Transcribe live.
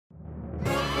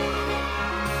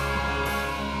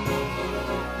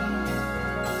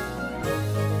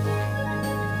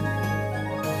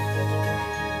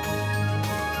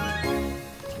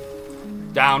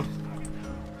Down.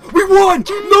 We won!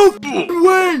 No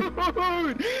way!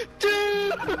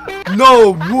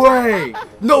 No way!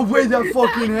 No way that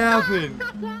fucking happened!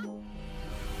 You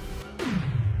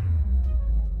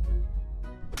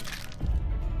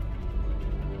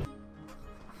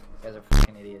guys are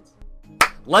fucking idiots.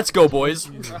 Let's go, boys.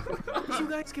 You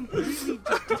guys completely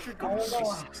disregard.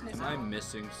 Am I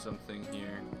missing something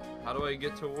here? How do I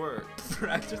get to work?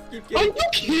 I just keep Are getting... you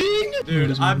kidding?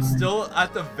 Dude, I'm still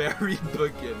at the very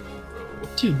beginning, bro.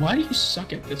 Dude, why do you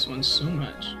suck at this one so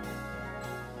much?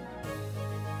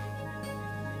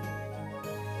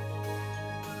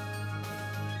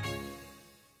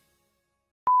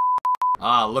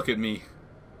 Ah, look at me.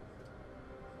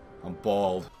 I'm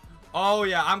bald. Oh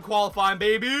yeah, I'm qualifying,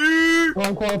 baby! Oh,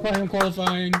 I'm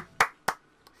qualifying.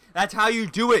 That's how you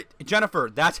do it,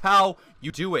 Jennifer. That's how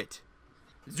you do it.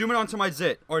 Zoom in onto my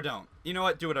zit, or don't. You know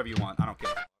what? Do whatever you want. I don't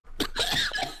care.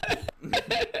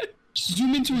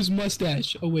 Zoom into his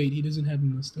mustache. Oh wait, he doesn't have a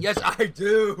mustache. Yes, I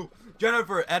do.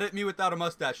 Jennifer, edit me without a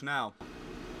mustache now.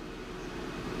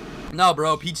 No,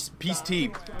 bro. Peace T.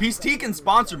 Peace T can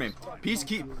sponsor me. Peace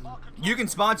T. You can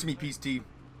sponsor me, Peace T.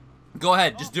 Go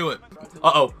ahead, just do it.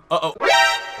 Uh-oh. Uh-oh.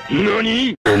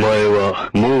 NANI?! お前は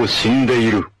もう死んでい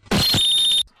る。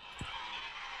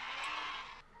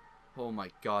 Oh my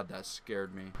god, that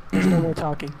scared me. There's no more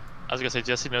talking. I was gonna say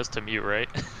Jesse knows to mute, right?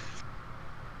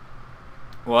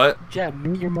 What? Jeb,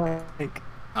 mute your mic.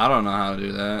 I don't know how to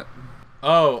do that.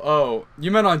 Oh,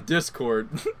 you meant on Discord.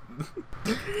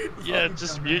 Yeah,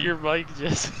 just mute your mic,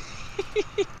 Jesse.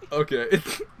 Okay.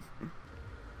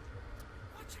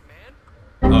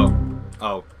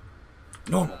 Oh.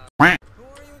 Normal.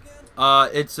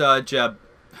 It's Jeb.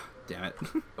 Damn it.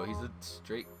 Oh, he's a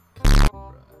straight.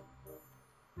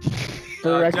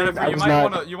 Jennifer,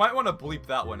 you might wanna bleep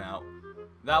that one out.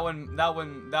 That one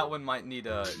might need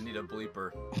a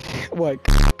bleeper. What?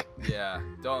 Yeah,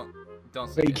 don't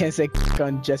say But you it. can't say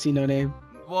on Jesse No Name.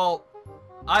 Well,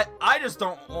 I just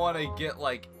don't want to get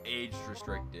like age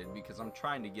restricted because I'm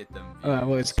trying to get them views.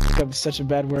 Well, it's such a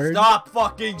bad word. Stop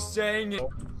fucking saying it.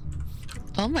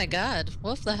 Oh my god,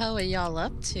 what the hell are y'all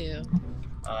up to?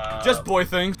 Just boy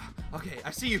things. Okay,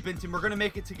 I see you, Benton. We're gonna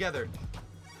make it together.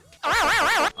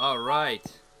 Alright.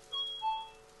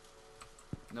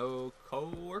 No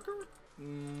co-worker?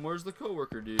 Where's the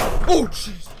co-worker, dude? Oh,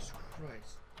 Jesus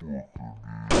Christ.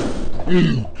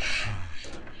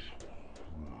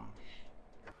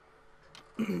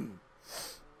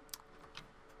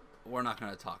 We're not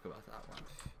gonna talk about that one.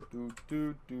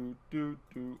 Do.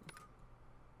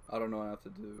 I don't know what I have to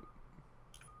do.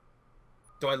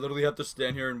 Do I literally have to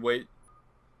stand here and wait?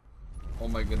 Oh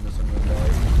my goodness, I'm gonna die.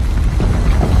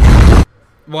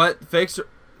 What? Fakes are...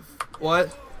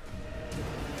 What?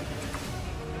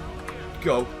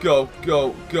 Go.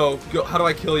 How do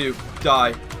I kill you?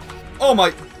 Die. Oh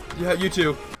my... Yeah, you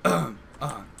too.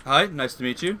 Hi, nice to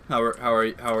meet you. How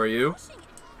are you?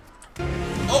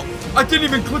 Oh, I didn't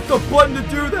even click the button to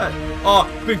do that. Oh,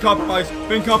 been compromised. That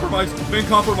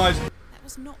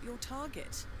was not your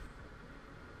target.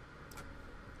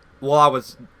 Well, I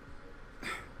was...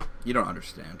 You don't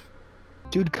understand.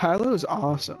 Dude, Kylo is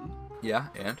awesome. Yeah,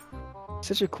 and?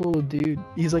 Such a cool dude.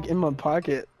 He's like in my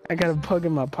pocket. I got a bug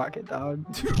in my pocket, dog.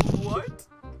 Dude, what?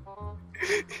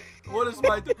 What is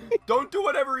my... Don't do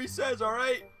whatever he says,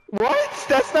 alright? What?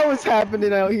 That's not what's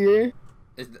happening out here.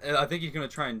 I think he's gonna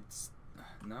try and...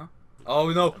 No?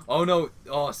 Oh no!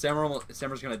 Oh,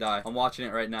 Samara's gonna die. I'm watching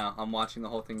it right now. I'm watching the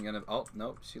whole thing. Oh,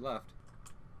 no, she left.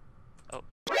 Oh.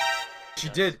 She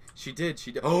did.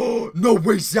 Oh, no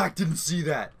way, Zach didn't see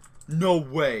that. No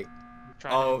way.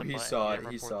 Oh, he saw it.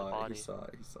 He saw it.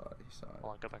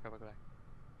 Hold on, go back.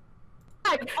 No,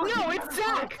 it's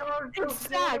Zach! It's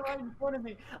Zach! Right in front of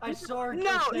me. I saw her.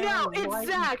 No, it's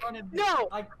Zach! No!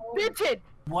 Benton!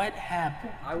 What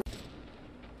happened?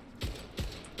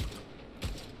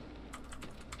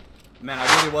 Man, I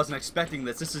really wasn't expecting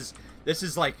this. This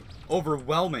is like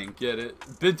overwhelming. Get it?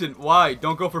 Benton, why?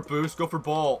 Don't go for boost. Go for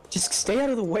ball. Just stay out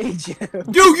of the way,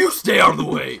 Jeb. You stay out of the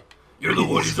way. You're the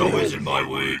one who's always in my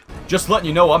way. Just letting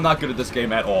you know, I'm not good at this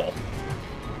game at all.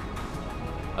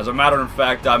 As a matter of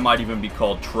fact, I might even be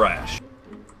called trash.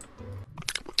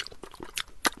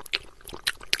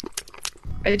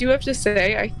 I do have to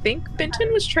say, I think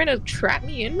Benton was trying to trap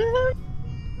me in with that?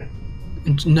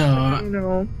 No.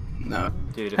 No. No.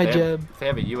 Dude, Hi, Jeb. if they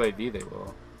have a UAV, they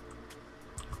will.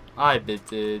 Hi,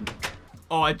 Benton.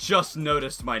 Oh, I just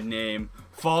noticed my name.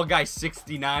 Fall Guy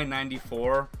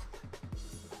 6994.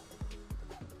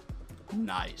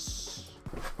 Nice.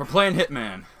 We're playing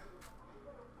Hitman.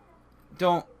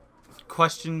 Don't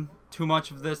question too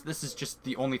much of this. This is just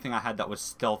the only thing I had that was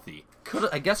stealthy.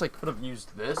 I guess I could have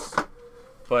used this,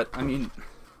 but I mean,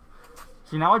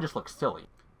 see, now I just look silly.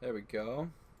 There we go.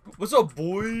 What's up,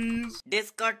 boys?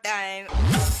 Disco time.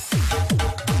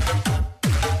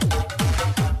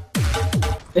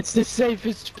 It's the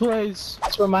safest place.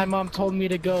 It's where my mom told me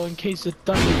to go in case of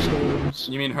thunderstorms.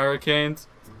 You mean hurricanes?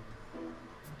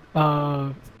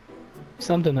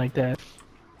 Something like that.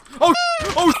 Oh,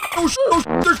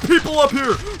 there's people up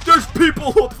here! There's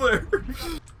people up there!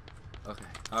 Okay,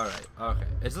 alright, okay.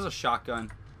 Is this a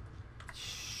shotgun?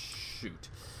 Shoot.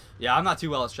 Yeah, I'm not too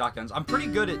well at shotguns. I'm pretty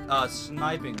good at,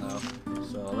 sniping, though.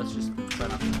 So, let's just try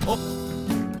not to... Oh!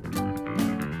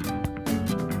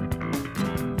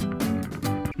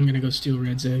 I'm gonna go steal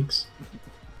Red's eggs.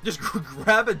 Just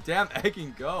grab a damn egg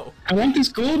and go. I want this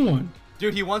gold one.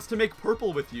 Dude, he wants to make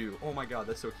purple with you. Oh my god,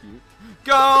 that's so cute.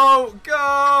 Go!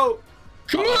 Go!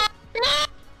 Come on!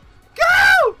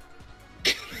 Go!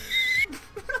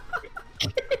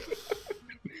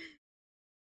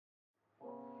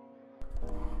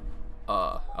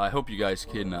 I hope you guys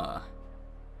can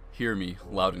hear me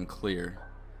loud and clear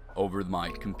over my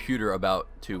computer about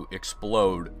to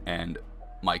explode and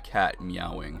my cat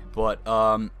meowing. But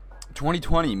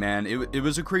 2020, man, it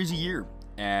was a crazy year,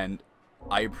 and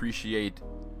I appreciate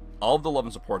all of the love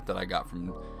and support that I got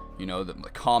from, you know, the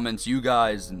comments, you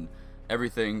guys, and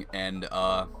everything, and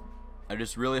I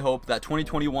just really hope that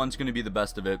 2021 is going to be the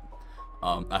best of it.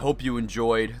 I hope you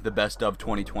enjoyed the best of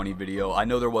 2020 video. I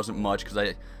know there wasn't much because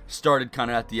I started kind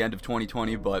of at the end of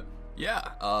 2020, but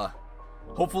yeah,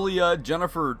 hopefully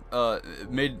Jennifer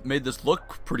made this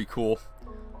look pretty cool,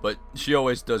 but she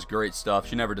always does great stuff.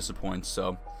 She never disappoints,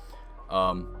 so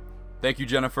thank you,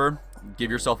 Jennifer. Give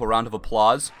yourself a round of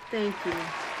applause. Thank you.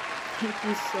 Thank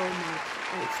you so much.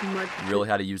 It's much. You really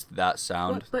had to use that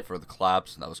sound for the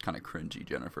claps. That was kind of cringy,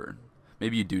 Jennifer.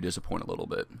 Maybe you do disappoint a little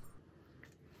bit.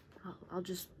 I'll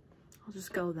just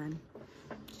go then.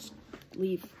 Just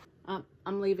leave.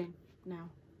 I'm leaving now.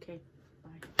 Okay,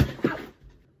 bye. Ow.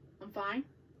 I'm fine.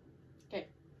 Okay,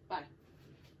 bye.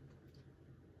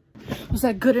 Was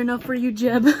that good enough for you,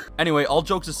 Jeb? Anyway, all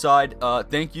jokes aside,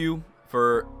 thank you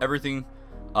for everything.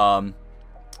 You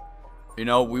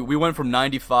know, we went from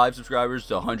 95 subscribers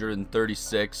to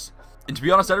 136. And to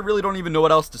be honest, I really don't even know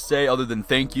what else to say other than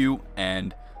thank you.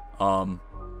 And I'm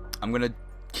gonna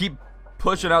keep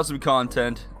pushing out some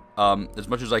content as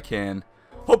much as I can.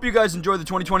 Hope you guys enjoyed the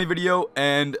 2020 video,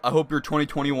 and I hope your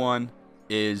 2021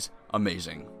 is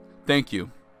amazing. Thank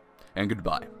you, and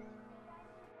goodbye.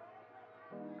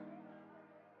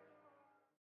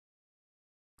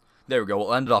 There we go.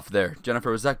 We'll end it off there.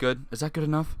 Jennifer, was that good? Is that good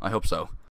enough? I hope so.